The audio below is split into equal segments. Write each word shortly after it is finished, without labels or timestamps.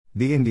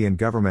The Indian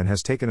government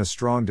has taken a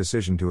strong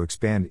decision to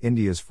expand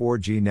India's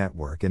 4G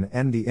network and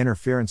end the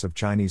interference of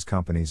Chinese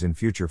companies in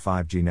future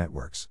 5G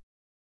networks.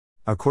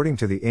 According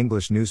to the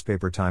English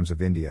newspaper Times of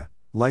India,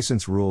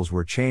 license rules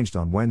were changed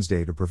on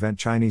Wednesday to prevent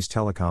Chinese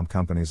telecom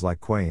companies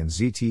like Huawei and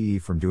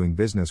ZTE from doing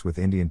business with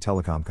Indian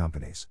telecom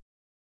companies.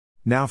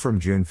 Now from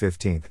June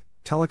 15,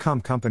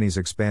 telecom companies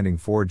expanding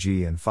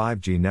 4G and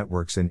 5G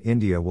networks in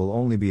India will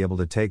only be able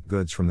to take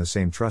goods from the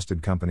same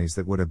trusted companies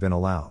that would have been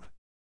allowed.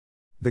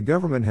 The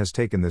government has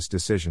taken this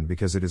decision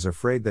because it is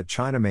afraid that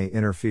China may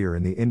interfere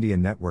in the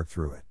Indian network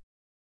through it.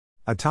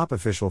 A top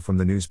official from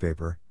the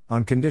newspaper,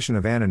 on condition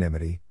of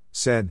anonymity,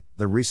 said,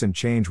 the recent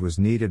change was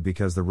needed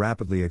because the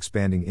rapidly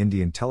expanding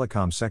Indian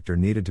telecom sector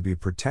needed to be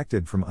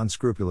protected from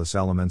unscrupulous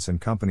elements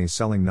and companies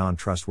selling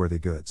non-trustworthy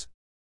goods.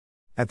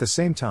 At the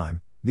same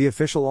time, the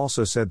official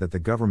also said that the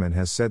government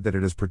has said that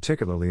it is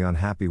particularly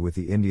unhappy with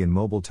the Indian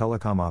mobile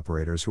telecom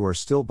operators who are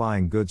still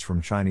buying goods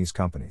from Chinese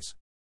companies.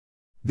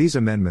 These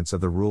amendments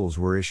of the rules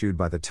were issued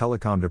by the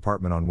Telecom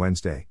Department on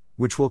Wednesday,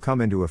 which will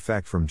come into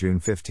effect from June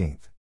 15.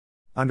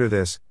 Under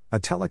this, a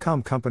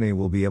telecom company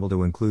will be able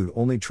to include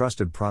only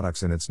trusted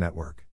products in its network.